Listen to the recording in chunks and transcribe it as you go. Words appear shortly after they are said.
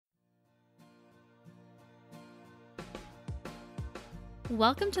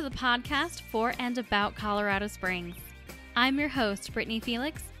Welcome to the podcast for and about Colorado Springs. I'm your host, Brittany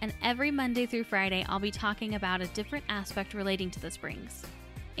Felix, and every Monday through Friday, I'll be talking about a different aspect relating to the Springs,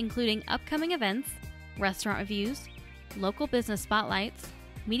 including upcoming events, restaurant reviews, local business spotlights,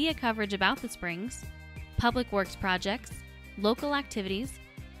 media coverage about the Springs, public works projects, local activities,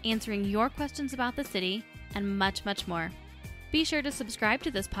 answering your questions about the city, and much, much more. Be sure to subscribe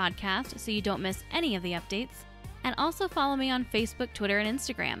to this podcast so you don't miss any of the updates, and also follow me on Facebook, Twitter, and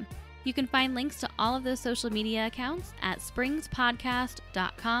Instagram. You can find links to all of those social media accounts at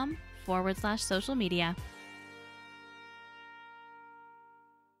springspodcast.com/social media.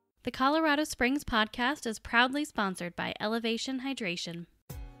 The Colorado Springs podcast is proudly sponsored by Elevation Hydration.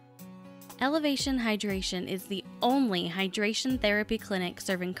 Elevation Hydration is the only hydration therapy clinic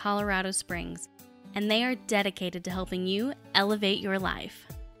serving Colorado Springs, and they are dedicated to helping you elevate your life.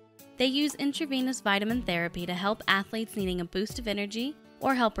 They use intravenous vitamin therapy to help athletes needing a boost of energy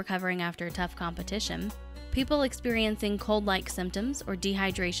or help recovering after a tough competition, people experiencing cold-like symptoms or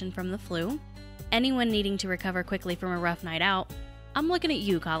dehydration from the flu, anyone needing to recover quickly from a rough night out. I'm looking at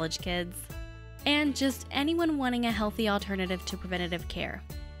you, college kids. And just anyone wanting a healthy alternative to preventative care.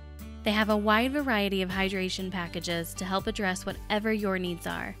 They have a wide variety of hydration packages to help address whatever your needs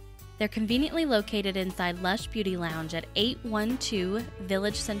are. They're conveniently located inside Lush Beauty Lounge at 812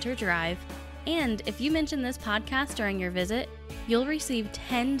 Village Center Drive, and if you mention this podcast during your visit, you'll receive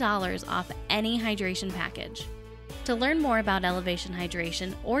 $10 off any hydration package. To learn more about Elevation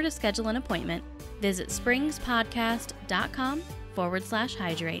Hydration or to schedule an appointment, visit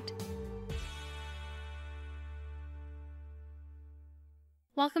springspodcast.com/hydrate.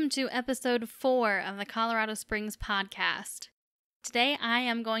 Welcome to episode 4 of the Colorado Springs podcast. Today I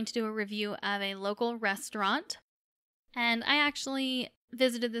am going to do a review of a local restaurant, and I actually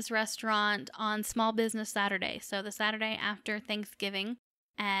visited this restaurant on Small Business Saturday, so the Saturday after Thanksgiving,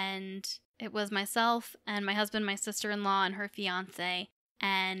 and it was myself and my husband, my sister-in-law, and her fiance,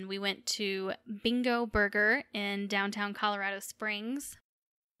 and we went to Bingo Burger in downtown Colorado Springs,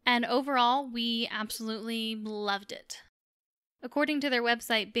 and overall we absolutely loved it. According to their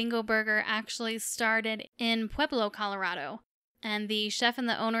website, Bingo Burger actually started in Pueblo, Colorado. And the chef and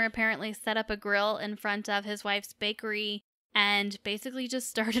the owner apparently set up a grill in front of his wife's bakery and basically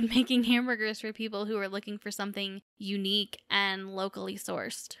just started making hamburgers for people who were looking for something unique and locally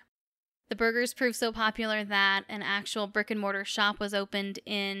sourced. The burgers proved so popular that an actual brick and mortar shop was opened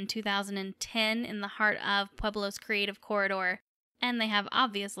in 2010 in the heart of Pueblo's creative corridor, and they have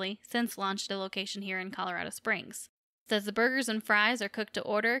obviously since launched a location here in Colorado Springs. Says the burgers and fries are cooked to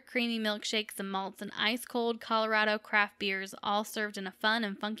order, creamy milkshakes and malts and ice-cold Colorado craft beers, all served in a fun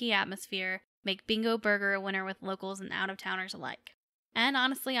and funky atmosphere, make Bingo Burger a winner with locals and out-of-towners alike. And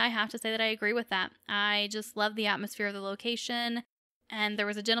honestly, I have to say that I agree with that. I just love the atmosphere of the location, and there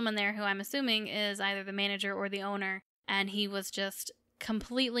was a gentleman there who I'm assuming is either the manager or the owner, and he was just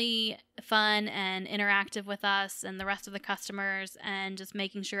completely fun and interactive with us and the rest of the customers, and just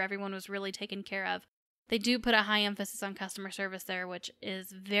making sure everyone was really taken care of. They do put a high emphasis on customer service there, which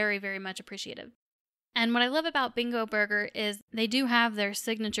is very, very much appreciated. And what I love about Bingo Burger is they do have their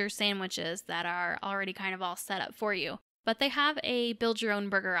signature sandwiches that are already kind of all set up for you. But they have a build your own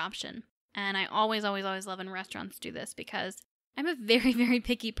burger option. And I always, always, always love when restaurants do this because I'm a very, very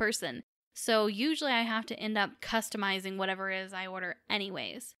picky person. So usually I have to end up customizing whatever it is I order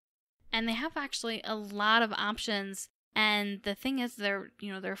anyways. And they have actually a lot of options. And the thing is, they're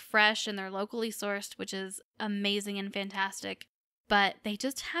fresh and they're locally sourced, which is amazing and fantastic. But they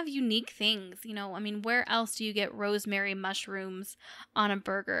just have unique things. Where else do you get rosemary mushrooms on a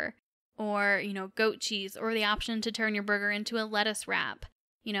burger? Or, goat cheese, or the option to turn your burger into a lettuce wrap.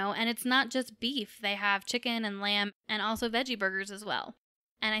 And it's not just beef. They have chicken and lamb and also veggie burgers as well.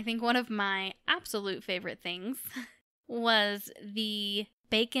 And I think one of my absolute favorite things was the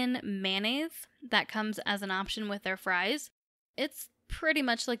bacon mayonnaise that comes as an option with their fries. It's pretty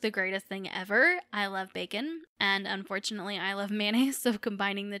much like the greatest thing ever. I love bacon, and unfortunately I love mayonnaise, so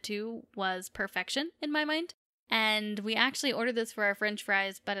combining the two was perfection in my mind. And we actually ordered this for our french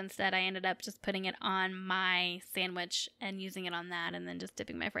fries, but instead I ended up just putting it on my sandwich and using it on that, and then just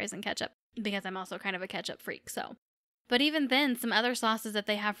dipping my fries in ketchup, because I'm also kind of a ketchup freak, so. But even then, some other sauces that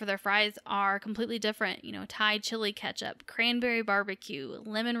they have for their fries are completely different. Thai chili ketchup, cranberry barbecue,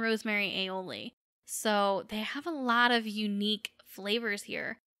 lemon rosemary aioli. So they have a lot of unique flavors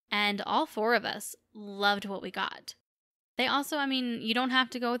here. And all 4 of us loved what we got. They also, you don't have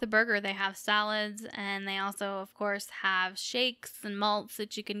to go with a burger. They have salads, and they also, of course, have shakes and malts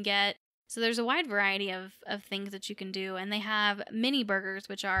that you can get. So there's a wide variety of things that you can do. And they have mini burgers,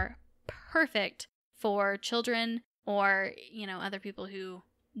 which are perfect for children or, other people who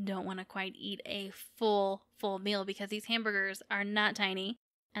don't want to quite eat a full meal, because these hamburgers are not tiny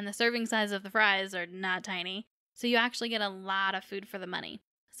and the serving size of the fries are not tiny. So you actually get a lot of food for the money.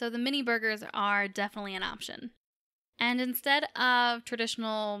 So the mini burgers are definitely an option. And instead of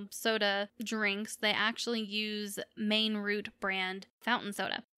traditional soda drinks, they actually use Maine Root brand fountain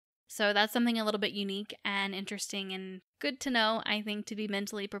soda. So that's something a little bit unique and interesting and good to know, I think, to be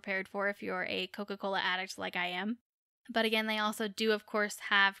mentally prepared for if you're a Coca-Cola addict like I am. But again, they also do, of course,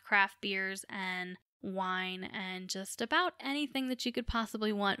 have craft beers and wine and just about anything that you could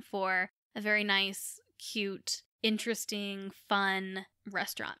possibly want for a very nice, cute, interesting, fun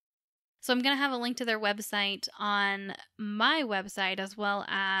restaurant. So I'm going to have a link to their website on my website, as well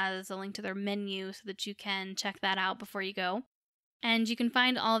as a link to their menu so that you can check that out before you go. And you can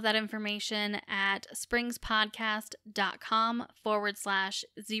find all of that information at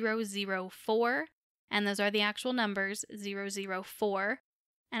springspodcast.com/004. And those are the actual numbers, 004.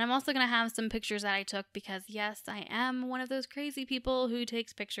 And I'm also going to have some pictures that I took because, yes, I am one of those crazy people who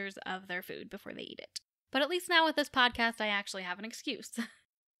takes pictures of their food before they eat it. But at least now with this podcast, I actually have an excuse.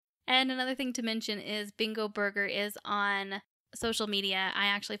 And another thing to mention is Bingo Burger is on social media. I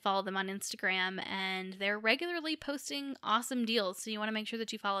actually follow them on Instagram, and they're regularly posting awesome deals, so you want to make sure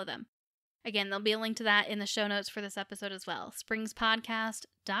that you follow them. Again, there'll be a link to that in the show notes for this episode as well.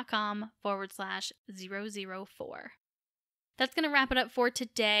 springspodcast.com/004. That's going to wrap it up for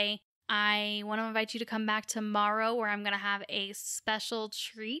today. I want to invite you to come back tomorrow where I'm going to have a special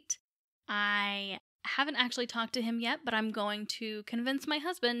treat. I haven't actually talked to him yet, but I'm going to convince my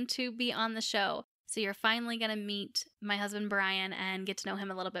husband to be on the show. So you're finally going to meet my husband, Brian, and get to know him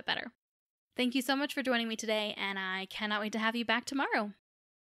a little bit better. Thank you so much for joining me today, and I cannot wait to have you back tomorrow.